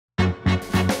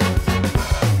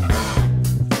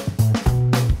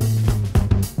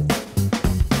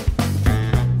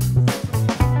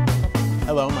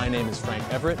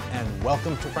Everett, and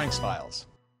welcome to Frank's Files.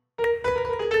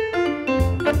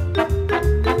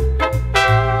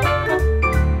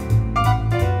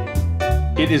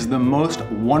 It is the most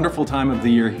wonderful time of the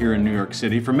year here in New York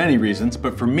City for many reasons,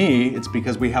 but for me, it's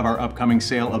because we have our upcoming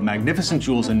sale of magnificent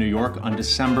jewels in New York on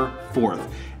December 4th.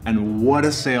 And what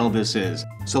a sale this is.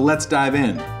 So let's dive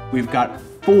in. We've got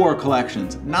 4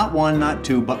 collections, not 1, not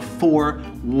 2, but 4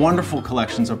 wonderful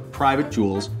collections of private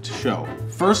jewels to show.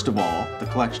 First of all, the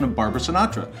collection of Barbara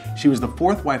Sinatra. She was the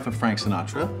 4th wife of Frank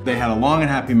Sinatra. They had a long and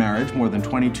happy marriage, more than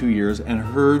 22 years, and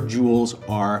her jewels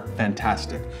are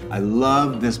fantastic. I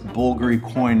love this Bulgari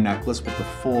coin necklace with the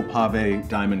full pave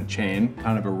diamond chain,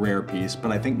 kind of a rare piece,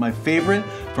 but I think my favorite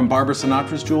from Barbara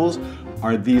Sinatra's jewels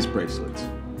are these bracelets.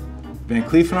 Van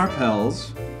Cleef & Arpels,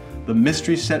 the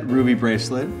mystery set ruby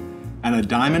bracelet, and a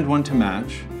diamond one to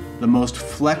match, the most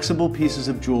flexible pieces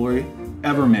of jewelry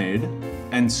ever made,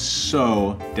 and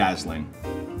so dazzling.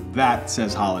 That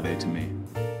says holiday to me.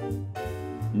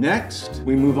 Next,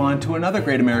 we move on to another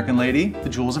great American lady, the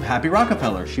jewels of Happy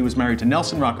Rockefeller. She was married to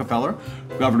Nelson Rockefeller,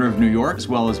 governor of New York, as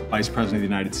well as vice president of the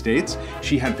United States.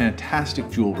 She had fantastic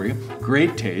jewelry,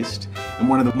 great taste, and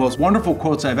one of the most wonderful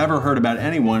quotes I've ever heard about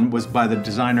anyone was by the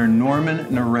designer Norman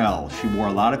Norell. She wore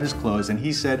a lot of his clothes, and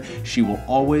he said, "She will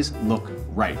always look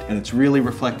right." And it's really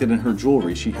reflected in her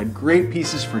jewelry. She had great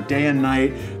pieces for day and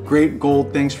night, great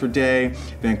gold things for day,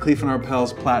 Van Cleef &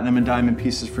 Arpels platinum and diamond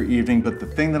pieces for evening, but the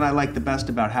thing that I like the best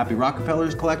about Happy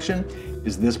Rockefeller's collection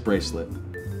is this bracelet.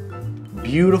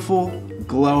 Beautiful,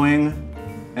 glowing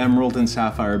emerald and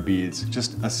sapphire beads.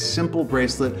 Just a simple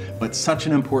bracelet, but such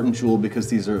an important jewel because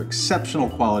these are exceptional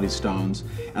quality stones,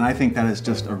 and I think that is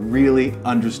just a really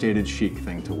understated chic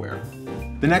thing to wear.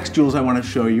 The next jewels I want to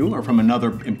show you are from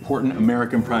another important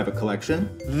American private collection.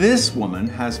 This woman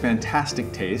has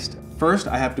fantastic taste. First,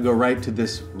 I have to go right to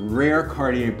this rare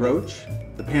Cartier brooch,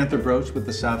 the Panther brooch with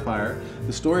the sapphire.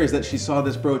 The story is that she saw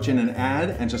this brooch in an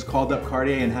ad and just called up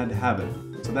Cartier and had to have it.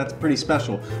 So that's pretty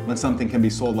special when something can be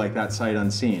sold like that sight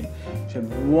unseen. She had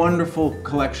a wonderful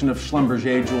collection of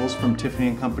Schlumberger jewels from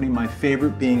Tiffany Co, my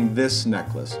favorite being this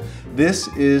necklace. This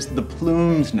is the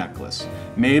Plumes necklace,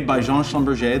 made by Jean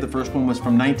Schlumberger. The first one was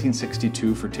from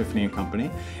 1962 for Tiffany Co,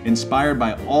 inspired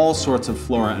by all sorts of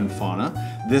flora and fauna.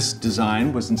 This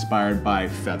design was inspired by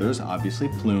feathers, obviously,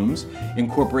 plumes,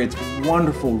 incorporates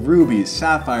wonderful rubies,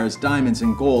 sapphires, diamonds,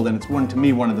 and gold, and it's to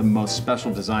me, one of the most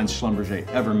special designs Schlumberger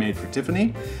ever made for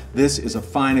Tiffany. This is a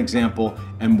fine example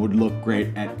and would look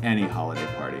great at any holiday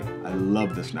party. I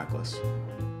love this necklace.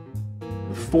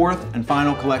 The 4th and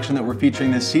final collection that we're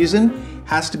featuring this season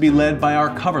has to be led by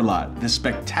our cover lot, this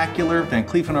spectacular Van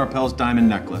Cleef & Arpels diamond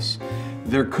necklace.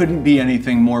 There couldn't be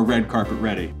anything more red carpet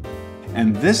ready.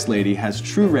 And this lady has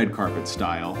true red carpet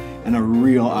style and a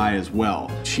real eye as well.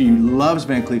 She loves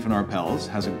Van Cleef & Arpels,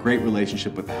 has a great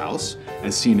relationship with the house,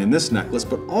 as seen in this necklace,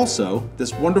 but also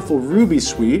this wonderful ruby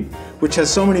suite, which has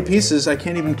so many pieces I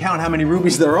can't even count how many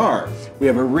rubies there are. We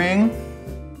have a ring,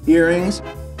 earrings,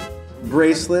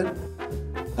 bracelet,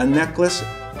 a necklace,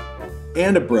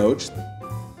 and a brooch.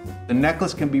 The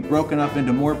necklace can be broken up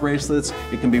into more bracelets.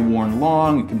 It can be worn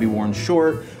long, it can be worn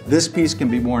short. This piece can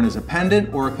be worn as a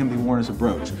pendant or it can be worn as a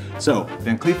brooch. So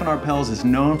Van Cleef & Arpels is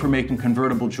known for making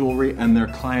convertible jewelry and their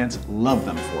clients love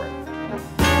them for it.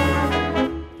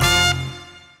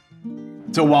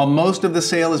 So while most of the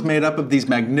sale is made up of these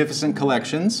magnificent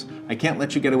collections, I can't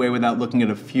let you get away without looking at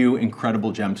a few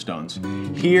incredible gemstones.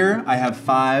 Here I have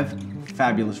 5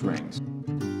 fabulous rings.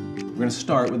 We're going to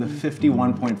start with a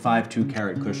 51.52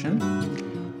 carat cushion,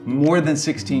 more than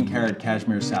 16 carat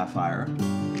cashmere sapphire,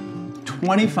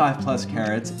 25 plus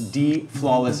carats D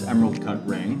flawless emerald cut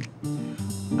ring,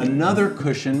 another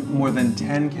cushion more than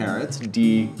 10 carats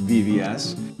D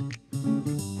VVS,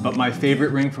 but my favorite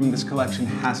ring from this collection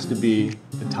has to be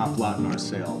the top lot in our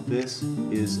sale. This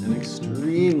is an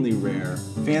extremely rare,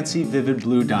 fancy vivid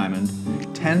blue diamond,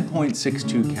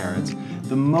 10.62 carats,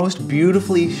 the most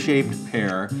beautifully shaped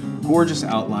pair, gorgeous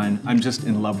outline. I'm just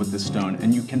in love with this stone,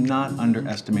 and you cannot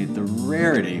underestimate the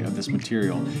rarity of this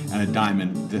material and a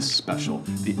diamond this special.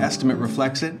 The estimate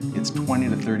reflects it, it's $20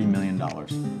 to $30 million.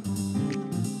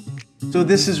 So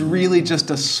this is really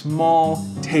just a small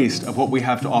taste of what we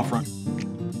have to offer.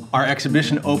 Our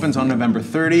exhibition opens on November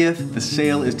 30th, the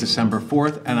sale is December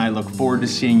 4th, and I look forward to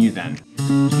seeing you then.